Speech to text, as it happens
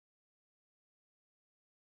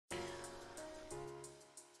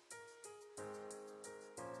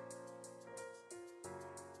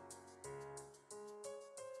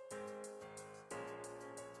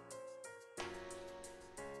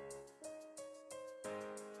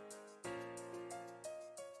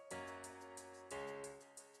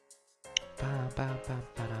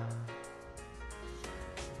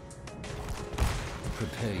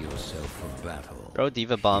Prepare yourself for battle. Bro,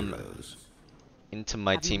 Diva Bomb heroes. into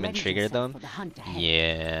my team and trigger them. Yeah.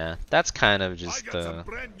 Yeah, that's kind of just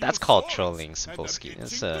that's called trolling, Sapolsky.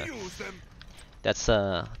 That's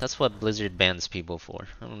what Blizzard bans people for.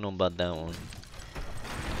 I don't know about that one.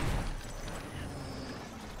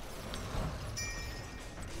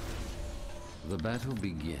 The battle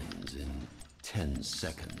begins in 10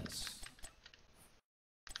 seconds.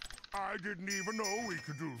 I didn't even know we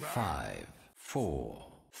could do that. 5, 4,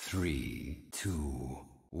 3, 2,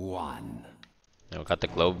 1. Yeah, we got the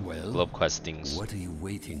globe Well, quest things. What are you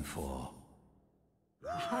waiting for?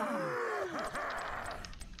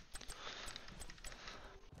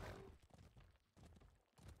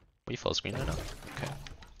 We full screen right now? Okay.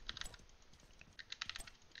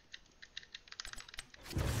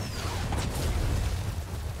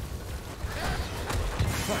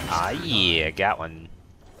 Ah yeah, got one.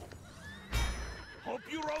 Hope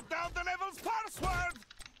you wrote down the level's password.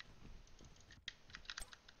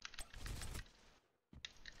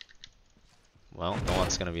 Well, no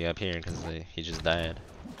one's gonna be up here because he just died.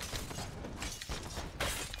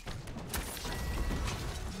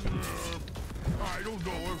 I don't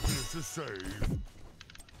know if this is safe.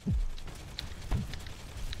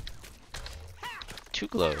 2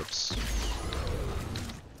 globes.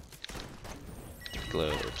 3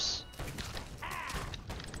 globes.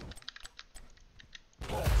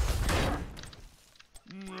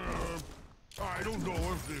 I don't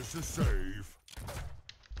know if this is safe.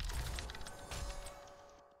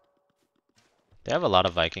 They have a lot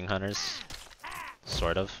of Viking hunters,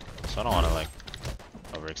 sort of. So I don't want to like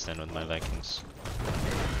overextend with my Vikings.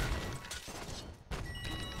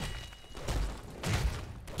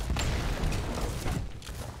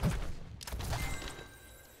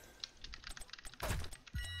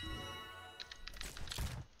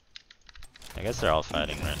 I guess they're all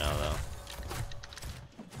fighting right now, though.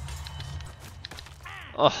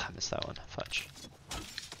 Oh, I missed that one. Fudge.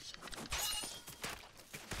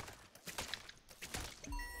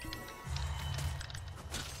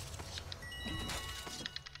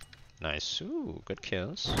 Nice. Ooh, good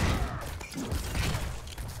kills. A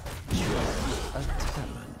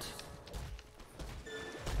talent.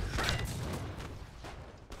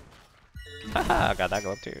 Haha, got that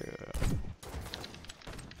globe too.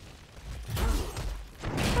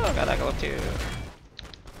 Oh, got that globe too.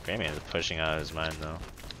 Grayman is pushing out of his mind though.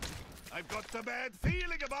 I've got a bad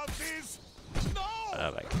feeling about this.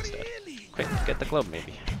 No, really? Quick, get the globe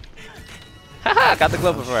maybe. Haha, got the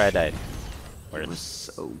globe before I died. It was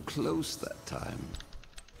so close that time.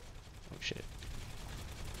 Oh shit.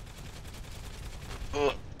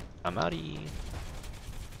 Ugh. I'm outie.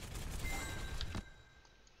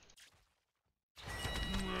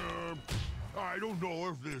 I don't know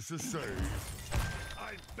if this is safe.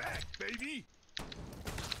 I'm back, baby.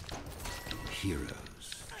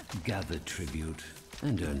 Heroes, gather tribute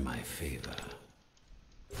and earn my favor.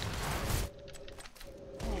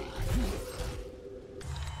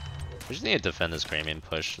 We just need to defend this Grayman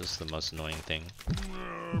push. This is the most annoying thing.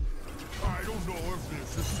 I don't know if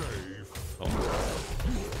this is safe. Oh.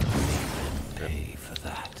 Pay for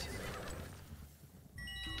that.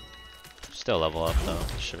 Still level up though.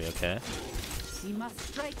 Should be okay. We must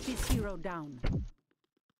strike this hero down.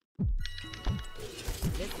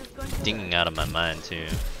 This is going to Dinging out of my mind too.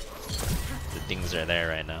 The dings are there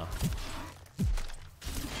right now.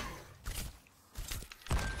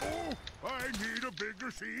 Oh, I need a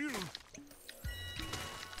bigger shield.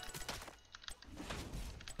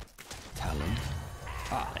 Talent.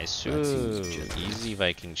 Nice. that seems Ooh, generous. easy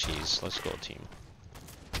Viking cheese. Let's go, team.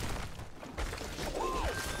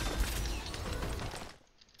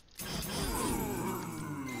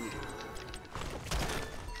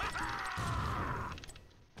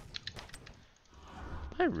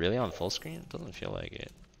 Am I really on full screen? It doesn't feel like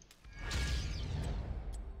it.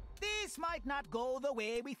 This might not go the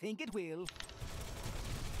way we think it will.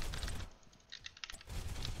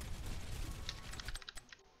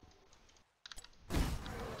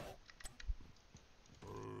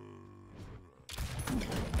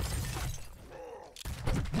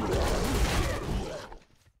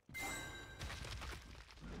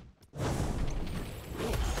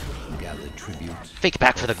 Gather tribute. Fake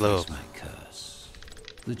back for the globe. My curse.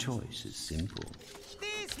 The choice is simple.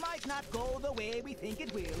 This might not go the way we think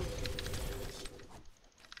it will.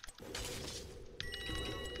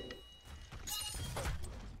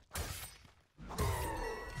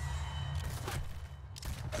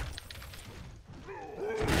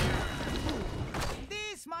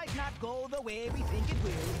 This might not go the way we think it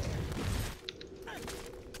will.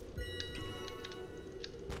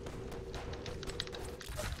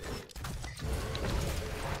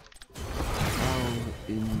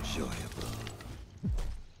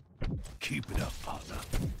 Keep it up, partner.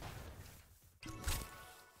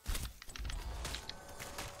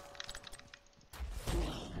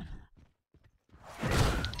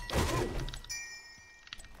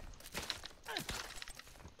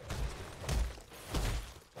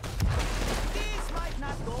 This might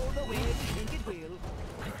not go the way we think it will.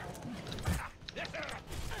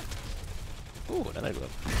 Ooh, another globe.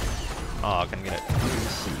 Oh, can I get it?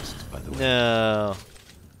 Ceased, by the way. No.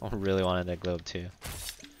 I really wanted that globe too.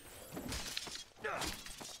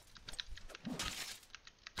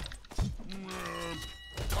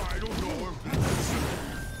 I don't know if this is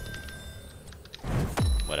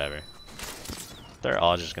Whatever. They're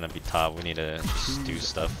all just gonna be top. We need to just do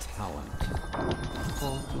stuff. Talent.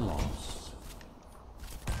 Thought lost.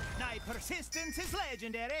 My persistence is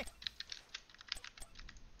legendary.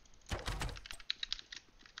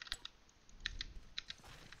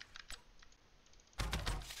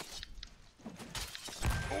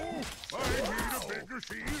 Oh, I need a bigger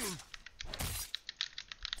shield.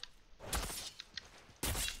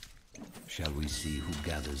 Shall we see who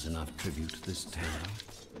gathers enough tribute this time?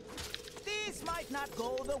 This might not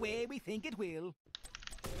go the way we think it will.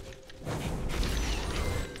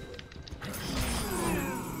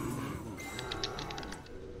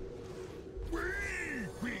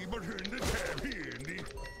 We behind the tab here, Andy.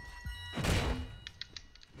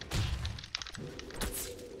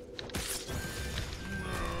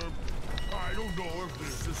 I don't know if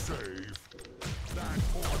this is safe. That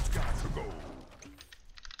port's got to go.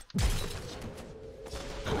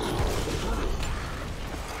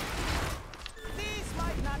 This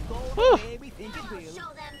might not go the Whew. way we think it will.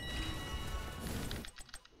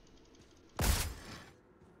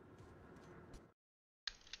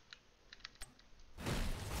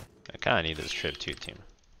 I kinda need this trip too, team.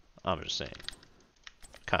 I'm just saying.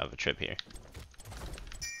 Kind of a trip here.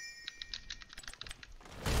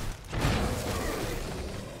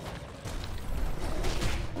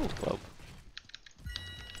 Ooh, whoa.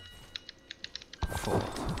 Fort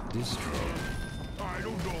destroyed. I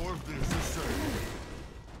don't know if this is safe.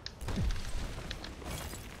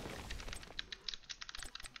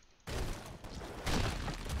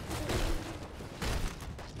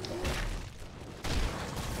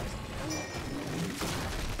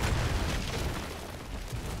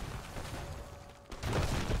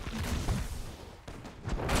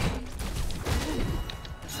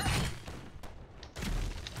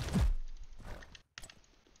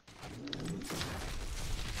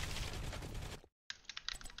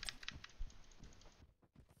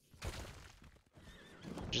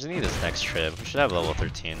 Just need this next trip. We should have level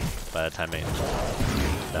 13 by the time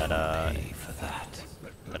that Pay for that.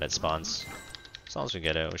 that it spawns. As long as we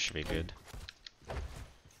get it, we should be good.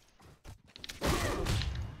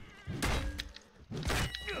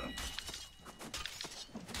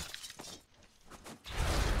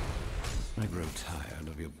 I grow tired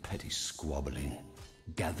of your petty squabbling.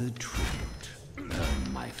 Gather tribute.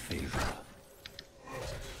 Earn my favor.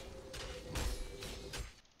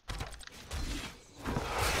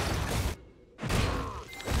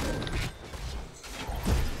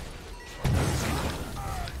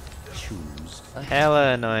 Choose a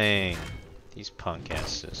Hella annoying. These punk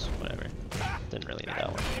asses. Whatever. Didn't really need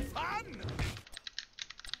that one.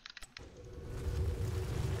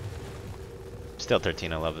 Still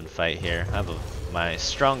 13-11 fight here. I have my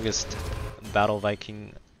strongest battle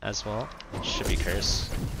Viking as well. Should be Curse.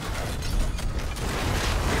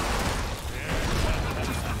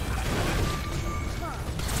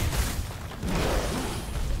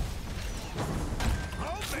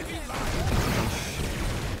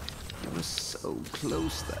 You were so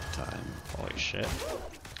close that time. Holy shit.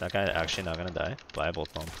 That guy actually not gonna die. Buy both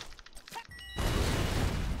of them.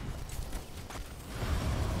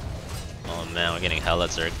 Oh man, we're getting hella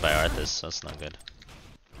zerked by Arthas. That's not good.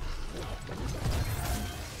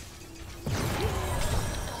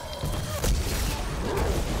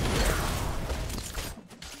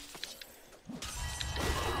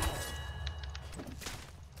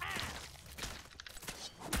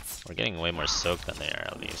 We're getting way more soaked than they are,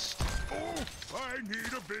 at least. Oh, I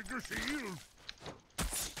need a bigger shield.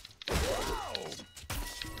 Wow.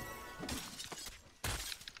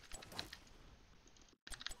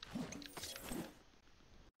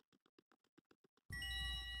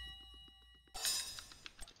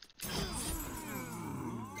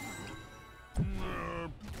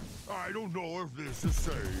 I don't know if this is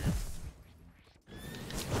safe.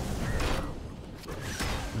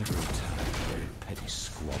 I grow tired of your petty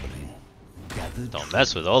squabbling. Gather Don't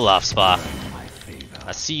mess with Olaf, Spa. earn my favor.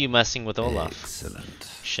 I see you messing with Olaf. Excellent.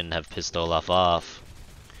 Shouldn't have pissed Olaf off.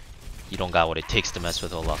 You don't got what it takes to mess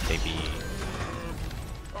with Olaf, baby.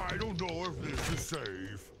 I don't know if this is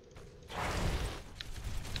safe.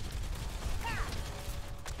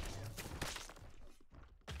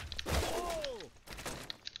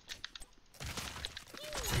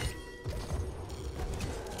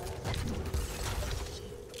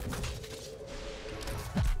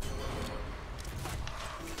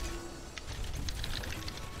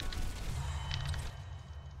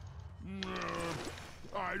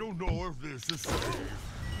 I don't know if this is safe.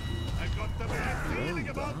 I got the bad feeling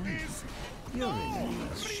about this. Your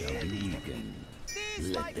enemies shall be weakened. This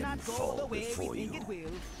Let might them not go fall the way before we think you. it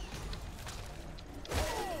will.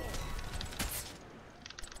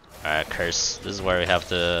 Alright, curse. This is where we have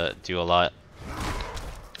to do a lot.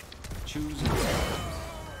 Choose.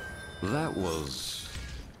 That was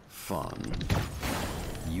fun.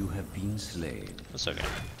 You have been slain. It's okay.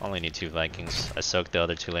 Only need 2 Vikings. I soak the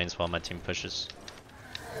other 2 lanes while my team pushes.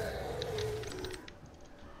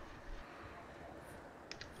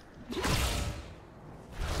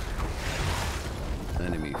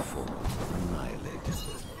 Enemy form annihilated.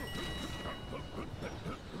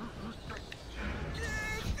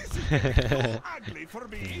 Ugly for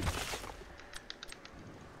me.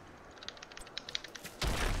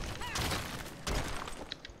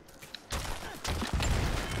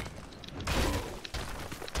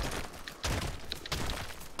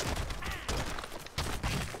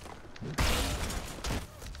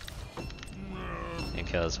 You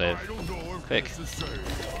kill this wave. I don't know if Quick. this is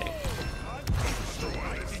safe.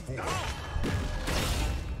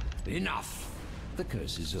 Enough! The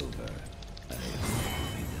curse is over. I hope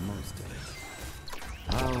you made the most of it.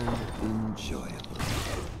 How enjoyable.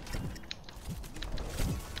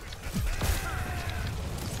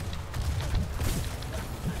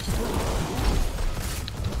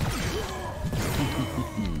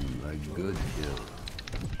 A good kill.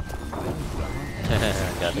 Well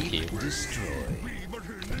done. Got the key. Destroy. We but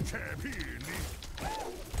in the champion.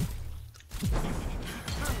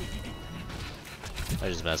 I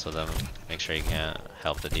just mess with him. Make sure he can't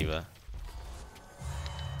help the diva.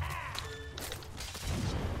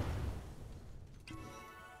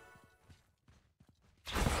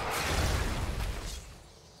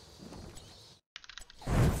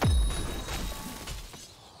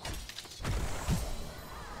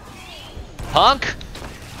 Punk!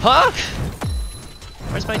 Punk!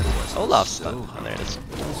 Where's my Olaf stuff? Oh, there it is.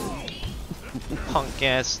 Punk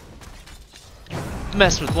ass.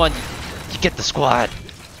 Mess with one, you get the squad.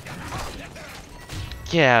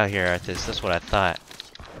 Get out of here, Arthas. That's what I thought.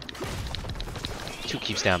 2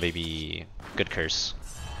 keeps down, baby. Good curse.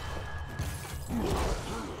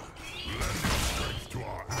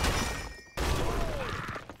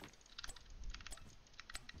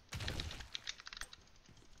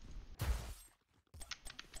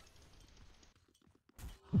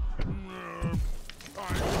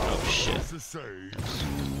 Oh shit. This is safe.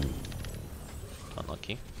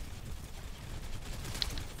 Unlucky.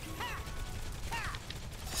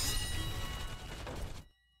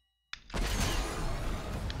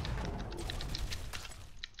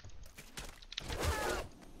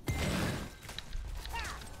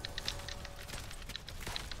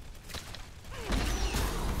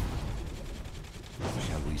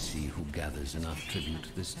 Shall we see who gathers enough tribute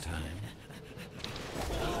this time?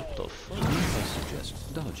 What the fuck? I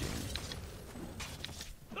suggest dodging.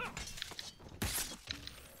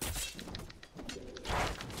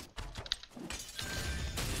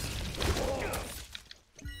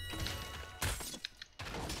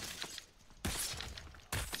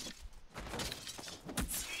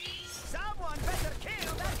 Someone better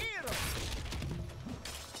kill that hero.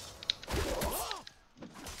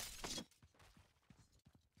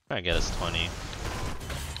 I get us 20.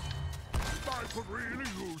 I could really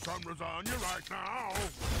use some lasagna right now.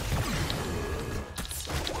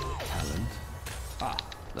 Talent? Ah,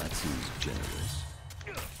 that seems generous.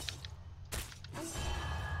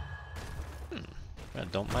 I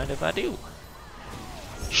don't mind if I do.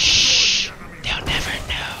 Shh! They'll never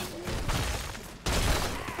know.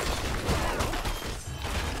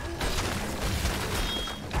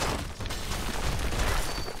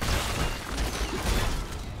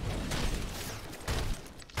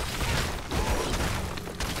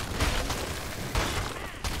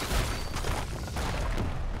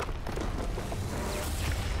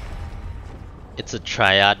 It's a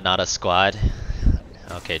triad, not a squad.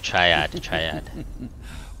 Okay, triad, triad.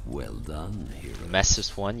 Well done, hero. Mess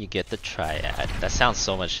with one, you get the triad. That sounds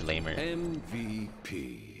so much lamer.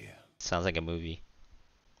 MVP. Sounds like a movie.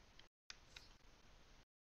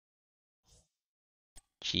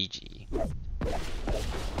 GG.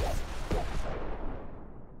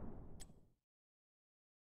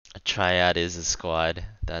 A triad is a squad.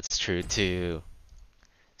 That's true too.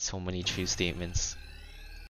 So many true statements.